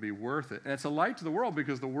and it'll be worth it. And it's a light to the world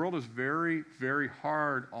because the world is very, very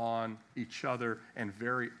hard on each other and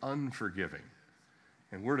very unforgiving.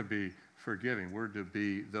 And we're to be forgiving. We're to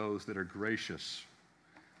be those that are gracious.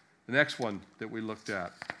 The next one that we looked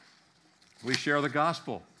at, we share the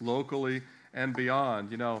gospel locally and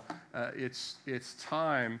beyond. It's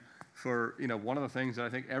time for, one of the things that I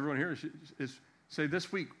think everyone here is say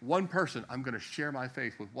this week, one person, I'm going to share my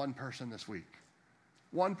faith with one person this week.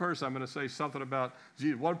 One person, I'm going to say something about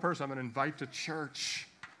Jesus. One person, I'm going to invite to church.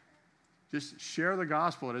 Just share the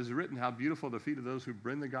gospel. It is written, how beautiful the feet of those who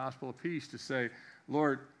bring the gospel of peace, to say,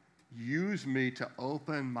 Lord, use me to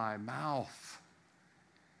open my mouth.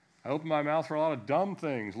 I open my mouth for a lot of dumb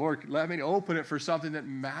things. Lord, let me open it for something that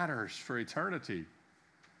matters for eternity.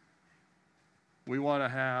 We want to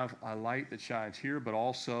have a light that shines here, but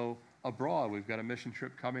also abroad. We've got a mission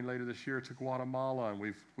trip coming later this year to Guatemala,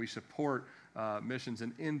 and we support missions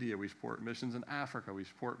in India. We support missions in Africa. We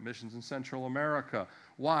support missions in Central America.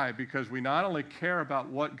 Why? Because we not only care about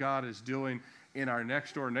what God is doing in our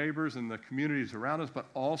next door neighbors and the communities around us, but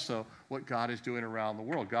also what God is doing around the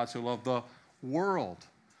world. God so loved the world.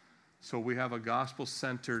 So we have a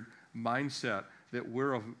gospel-centered mindset that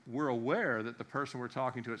we're aware that the person we're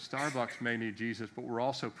talking to at Starbucks may need Jesus, but we're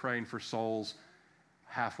also praying for souls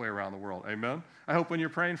halfway around the world. Amen? I hope when you're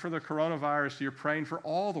praying for the coronavirus, you're praying for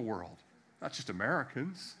all the world, not just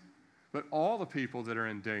Americans, but all the people that are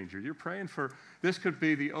in danger. You're praying for, this could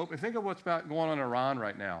be the open, think of what's going on in Iran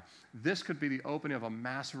right now. This could be the opening of a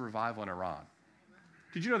massive revival in Iran.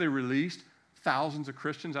 Did you know they released thousands of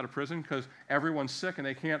Christians out of prison because everyone's sick and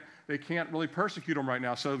they can't really persecute them right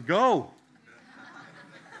now, so go.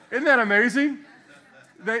 Isn't that amazing?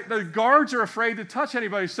 The guards are afraid to touch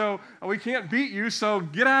anybody, so we can't beat you, so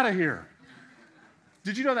get out of here.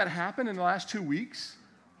 Did you know that happened in the last 2 weeks?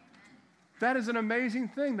 That is an amazing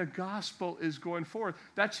thing. The gospel is going forth.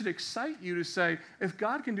 That should excite you to say, if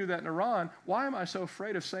God can do that in Iran, why am I so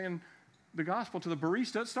afraid of saying the gospel to the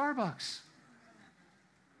barista at Starbucks?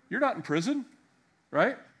 You're not in prison,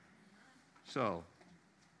 right? So,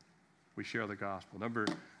 we share the gospel. Number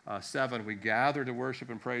 7, we gather to worship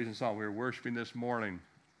and praise and song. We were worshiping this morning.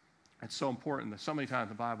 It's so important that so many times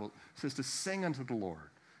the Bible says to sing unto the Lord,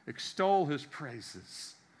 extol his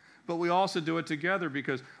praises. But we also do it together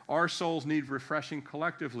because our souls need refreshing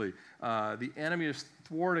collectively. The enemy is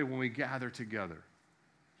thwarted when we gather together.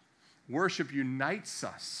 Worship unites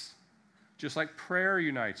us, just like prayer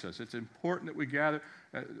unites us. It's important that we gather.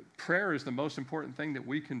 Prayer is the most important thing that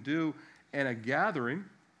we can do in a gathering.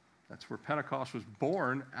 That's where Pentecost was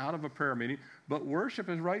born, out of a prayer meeting. But worship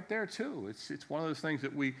is right there too. It's one of those things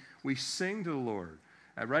that we sing to the Lord.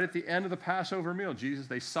 Right at the end of the Passover meal,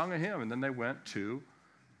 they sung a hymn, and then they went to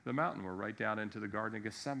the mountain. We're right down into the Garden of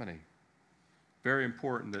Gethsemane. Very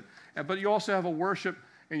important. But you also have a worship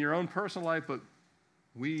in your own personal life, but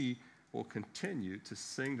we will continue to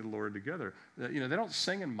sing to the Lord together. They don't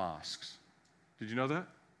sing in mosques. Did you know that?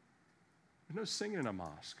 There's no singing in a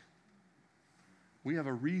mosque. We have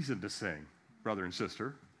a reason to sing, brother and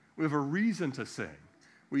sister. We have a reason to sing.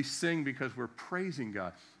 We sing because we're praising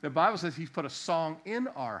God. The Bible says he's put a song in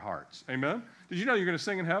our hearts. Amen? Did you know you're going to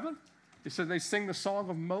sing in heaven? It said they sing the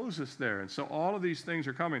song of Moses there. And so all of these things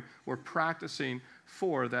are coming. We're practicing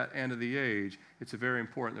for that end of the age. It's very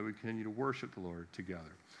important that we continue to worship the Lord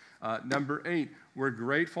together. Number 8, we're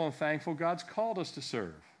grateful and thankful God's called us to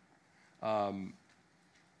serve.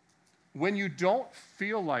 When you don't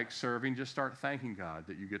feel like serving, just start thanking God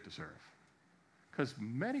that you get to serve. Because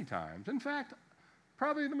many times, in fact,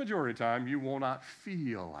 probably the majority of the time, you will not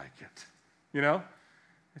feel like it.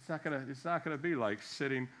 It's not gonna be like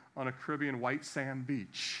sitting on a Caribbean white sand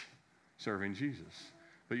beach serving Jesus.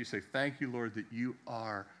 But you say, thank you, Lord, that you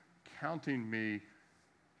are counting me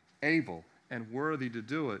able and worthy to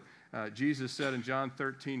do it. Jesus said in John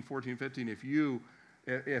 13, 14, 15,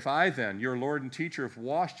 if I then, your Lord and teacher, have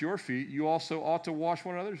washed your feet, you also ought to wash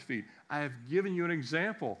one another's feet. I have given you an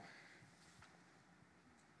example.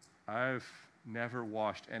 I've never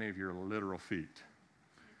washed any of your literal feet.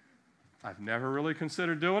 I've never really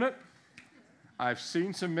considered doing it. I've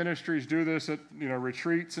seen some ministries do this at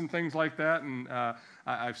retreats and things like that, and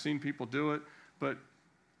I've seen people do it. But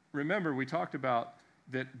remember, we talked about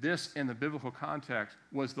that this, in the biblical context,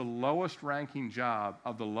 was the lowest ranking job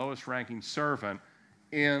of the lowest ranking servant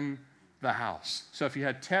in the house. So if you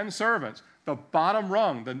had 10 servants, the bottom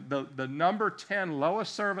rung, the number 10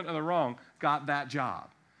 lowest servant of the rung got that job.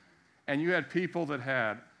 And you had people that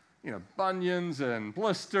had bunions and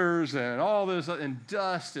blisters and all this, and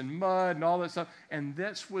dust and mud and all that stuff. And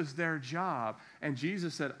this was their job. And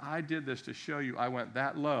Jesus said, I did this to show you I went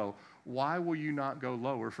that low. Why will you not go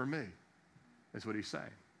lower for me? is what he's saying.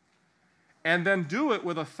 And then do it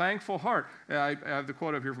with a thankful heart. I have the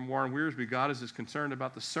quote up here from Warren Wiersbe, God is as concerned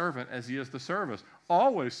about the servant as he is the service.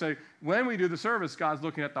 Always say, when we do the service, God's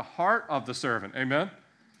looking at the heart of the servant. Amen?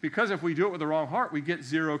 Because if we do it with the wrong heart, we get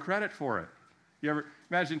zero credit for it. You ever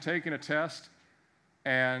imagine taking a test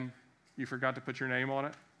and you forgot to put your name on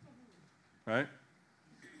it? Right?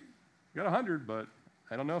 You got 100, but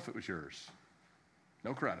I don't know if it was yours.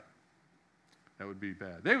 No credit. That would be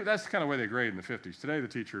bad. That's the kind of way they grade in the 50s. Today, the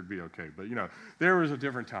teacher would be okay. But, there was a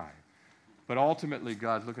different time. But ultimately,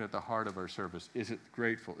 God's looking at the heart of our service. Is it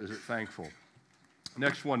grateful? Is it thankful?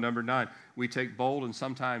 Next one, number 9. We take bold and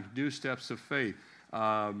sometimes new steps of faith.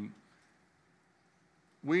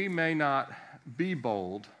 We may not be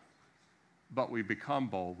bold, but we become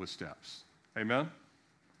bold with steps. Amen?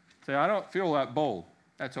 Say, I don't feel that bold.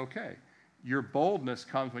 That's okay. Your boldness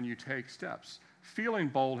comes when you take steps. Feeling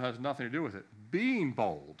bold has nothing to do with it. Being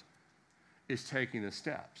bold is taking the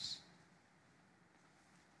steps.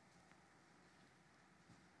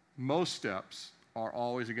 Most steps are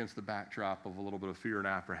always against the backdrop of a little bit of fear and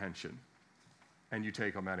apprehension, and you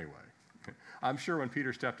take them anyway. I'm sure when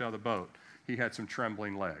Peter stepped out of the boat, he had some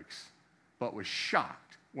trembling legs, but was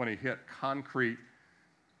shocked when he hit concrete,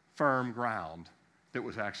 firm ground that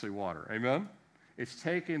was actually water. Amen? It's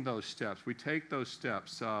taking those steps. We take those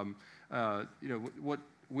steps. What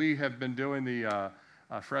we have been doing, the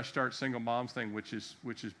Fresh Start Single Moms thing, which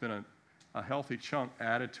has been a healthy chunk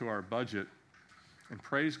added to our budget. And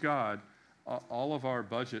praise God, all of our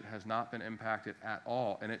budget has not been impacted at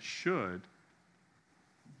all. And it should,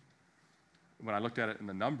 when I looked at it in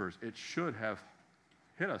the numbers, it should have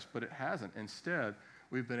hit us, but it hasn't. Instead,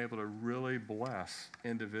 we've been able to really bless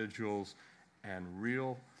individuals and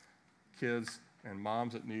real kids and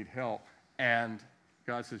moms that need help. And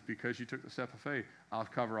God says, because you took the step of faith, I'll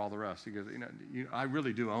cover all the rest. He goes, I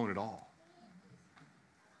really do own it all.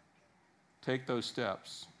 Take those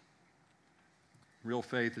steps. Real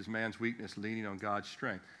faith is man's weakness leaning on God's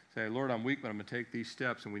strength. Say, Lord, I'm weak, but I'm going to take these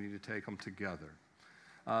steps, and we need to take them together.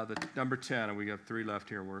 Number 10, and we have 3 left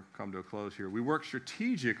here, and we're come to a close here. We work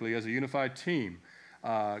strategically as a unified team.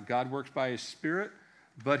 God works by his Spirit,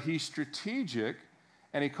 but he's strategic,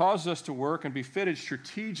 and he causes us to work and be fitted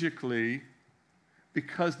strategically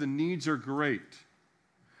because the needs are great.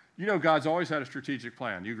 God's always had a strategic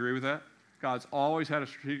plan. You agree with that? God's always had a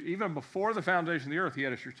strategic, even before the foundation of the earth, he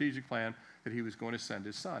had a strategic plan that he was going to send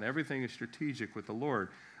his son. Everything is strategic with the Lord.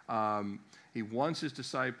 He wants his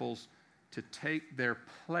disciples to take their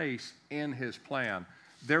place in his plan.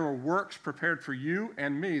 There are works prepared for you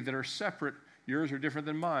and me that are separate. Yours are different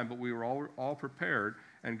than mine, but we were all prepared.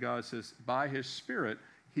 And God says, by his Spirit,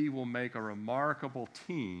 he will make a remarkable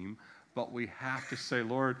team, but we have to say,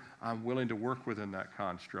 Lord, I'm willing to work within that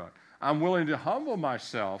construct. I'm willing to humble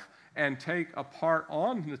myself and take a part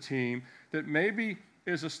on the team that maybe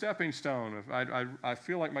is a stepping stone. I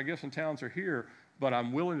feel like my gifts and talents are here, but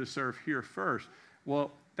I'm willing to serve here first.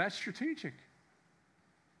 Well, that's strategic.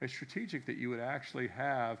 It's strategic that you would actually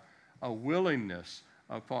have a willingness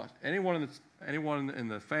of anyone in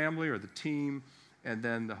the family or the team, and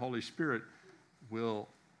then the Holy Spirit will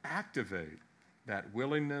activate that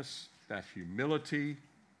willingness, that humility.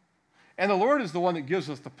 And the Lord is the one that gives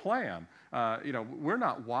us the plan. We're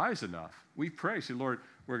not wise enough. We pray, say, Lord,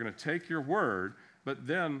 we're going to take your word, but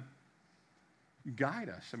then guide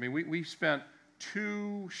us. I mean, we spent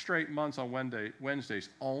 2 straight months on Wednesdays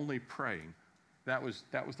only praying. That was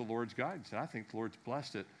the Lord's guidance, and I think the Lord's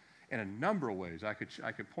blessed it in a number of ways. I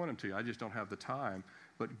could point them to you. I just don't have the time.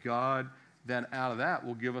 But God then out of that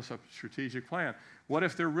will give us a strategic plan. What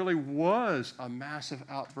if there really was a massive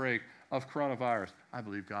outbreak of coronavirus? I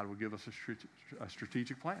believe God will give us a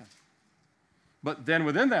strategic plan. But then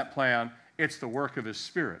within that plan, it's the work of his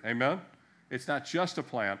Spirit. Amen? It's not just a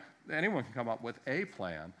plan. Anyone can come up with a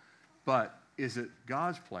plan, but is it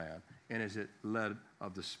God's plan, and is it led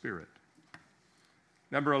of the Spirit?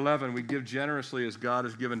 Number 11, we give generously as God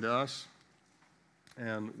has given to us.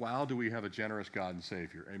 And wow, do we have a generous God and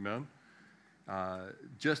Savior. Amen?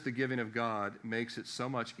 Just the giving of God makes it so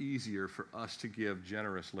much easier for us to give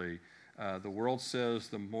generously. The world says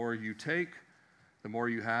the more you take, the more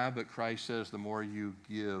you have, but Christ says the more you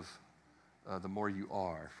give, the more you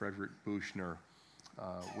are. Frederick Buechner.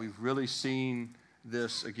 We've really seen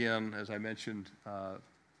this, again, as I mentioned,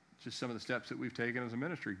 just some of the steps that we've taken as a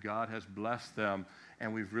ministry. God has blessed them,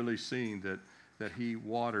 and we've really seen that he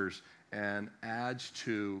waters and adds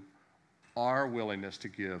to our willingness to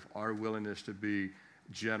give, our willingness to be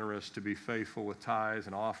generous, to be faithful with tithes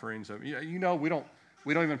and offerings.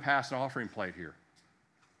 We don't even pass an offering plate here.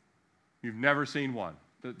 You've never seen one.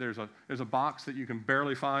 There's a box that you can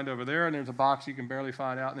barely find over there, and there's a box you can barely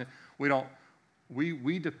find out. And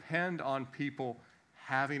we depend on people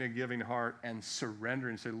having a giving heart and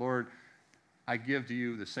surrendering and say, Lord, I give to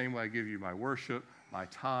you the same way I give you my worship, my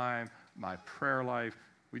time, my prayer life.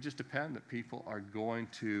 We just depend that people are going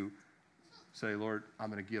to say, Lord,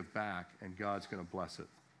 I'm going to give back, and God's going to bless it.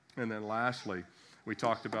 And then lastly, we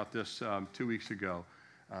talked about this 2 weeks ago.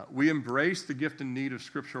 We embrace the gift and need of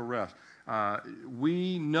scriptural rest.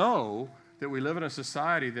 We know that we live in a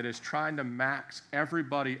society that is trying to max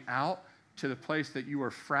everybody out to the place that you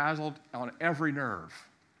are frazzled on every nerve.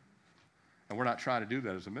 And we're not trying to do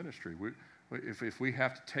that as a ministry. If we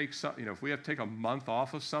have to take if we have to take a month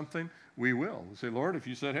off of something, we will. We'll say, Lord, if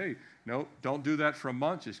you said, hey, no, don't do that for a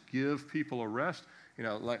month, just give people a rest.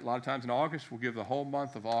 Like a lot of times in August, we'll give the whole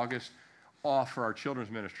month of August off for our children's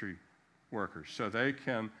ministry workers, so they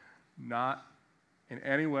can not in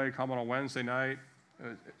any way come on a Wednesday night.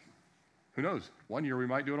 Who knows? One year we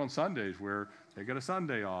might do it on Sundays where they get a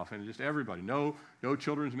Sunday off, and just everybody, no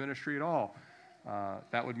children's ministry at all.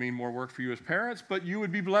 That would mean more work for you as parents, but you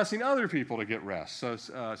would be blessing other people to get rest. So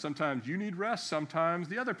sometimes you need rest, sometimes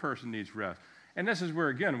the other person needs rest. And this is where,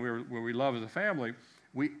 again, where we love as a family,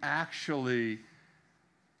 we actually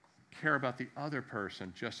care about the other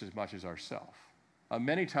person just as much as ourselves.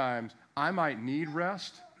 Many times, I might need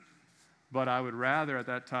rest, but I would rather at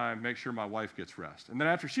that time make sure my wife gets rest. And then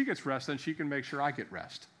after she gets rest, then she can make sure I get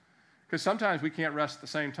rest. Because sometimes we can't rest at the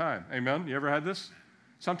same time. Amen? You ever had this?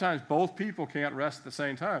 Sometimes both people can't rest at the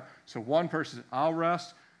same time. So one person says, I'll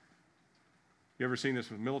rest. You ever seen this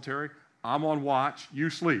with military? I'm on watch, you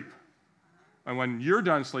sleep. And when you're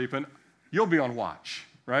done sleeping, you'll be on watch,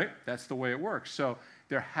 right? That's the way it works. So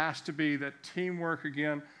there has to be that teamwork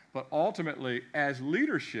again. But ultimately, as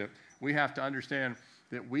leadership, we have to understand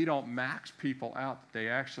that we don't max people out, that they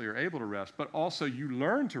actually are able to rest. But also you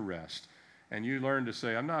learn to rest. And you learn to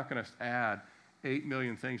say, I'm not going to add 8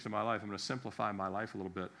 million things to my life. I'm going to simplify my life a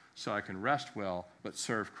little bit so I can rest well, but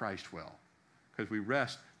serve Christ well. Because we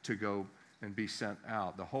rest to go and be sent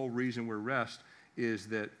out. The whole reason we rest is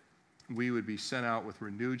that we would be sent out with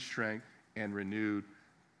renewed strength and renewed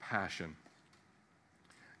passion.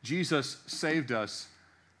 Jesus saved us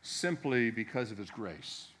simply because of his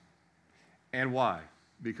grace. And why?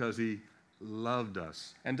 Because he loved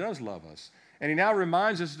us and does love us. And he now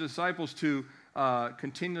reminds his disciples to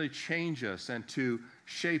continually change us and to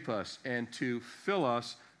shape us and to fill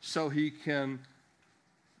us so he can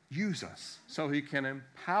use us, so he can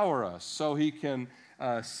empower us, so he can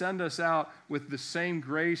send us out with the same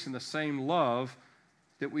grace and the same love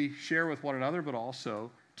that we share with one another, but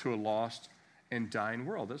also to a lost and dying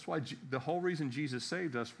world. That's why the whole reason Jesus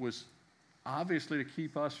saved us was obviously to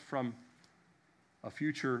keep us from a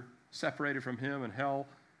future separated from him in hell,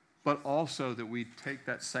 but also that we take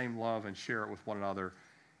that same love and share it with one another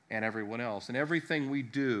and everyone else. And everything we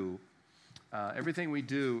do at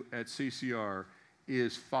CCR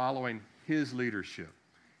is following his leadership,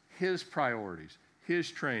 his priorities,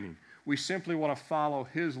 his training. We simply want to follow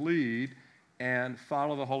his lead and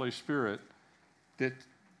follow the Holy Spirit that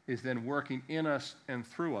is then working in us and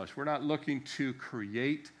through us. We're not looking to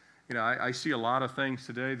create. I see a lot of things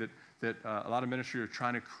today that a lot of ministry are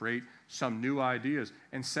trying to create some new ideas.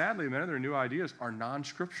 And sadly, many of their new ideas are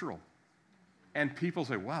non-scriptural. And people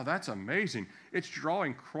say, wow, that's amazing. It's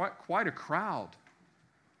drawing quite a crowd.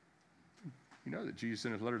 You know that Jesus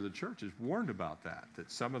in his letter to the church has warned about that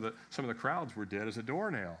some of the crowds were dead as a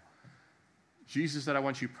doornail. Jesus said, I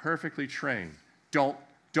want you perfectly trained. Don't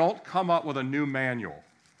come up with a new manual,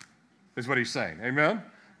 is what he's saying. Amen?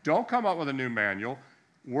 Don't come up with a new manual.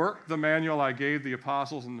 Work the manual I gave the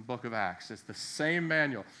apostles in the book of Acts. It's the same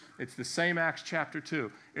manual. It's the same Acts chapter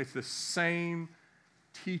 2. It's the same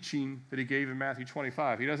teaching that he gave in Matthew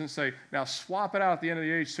 25. He doesn't say, now swap it out at the end of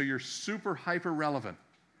the age so you're super hyper relevant.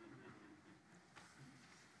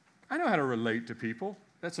 I know how to relate to people.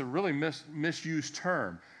 That's a really misused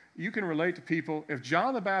term. You can relate to people. If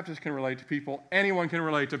John the Baptist can relate to people, anyone can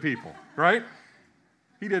relate to people, right?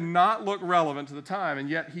 He did not look relevant to the time, and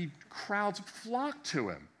yet crowds flocked to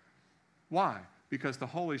him. Why? Because the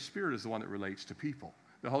Holy Spirit is the one that relates to people.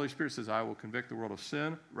 The Holy Spirit says, I will convict the world of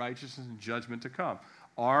sin, righteousness, and judgment to come.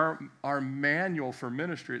 Our manual for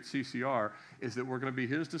ministry at CCR is that we're going to be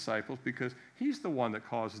his disciples because he's the one that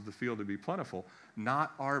causes the field to be plentiful,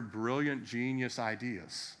 not our brilliant genius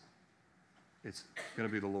ideas. It's going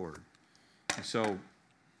to be the Lord. And so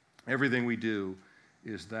everything we do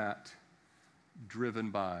is that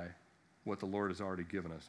driven by what the Lord has already given us.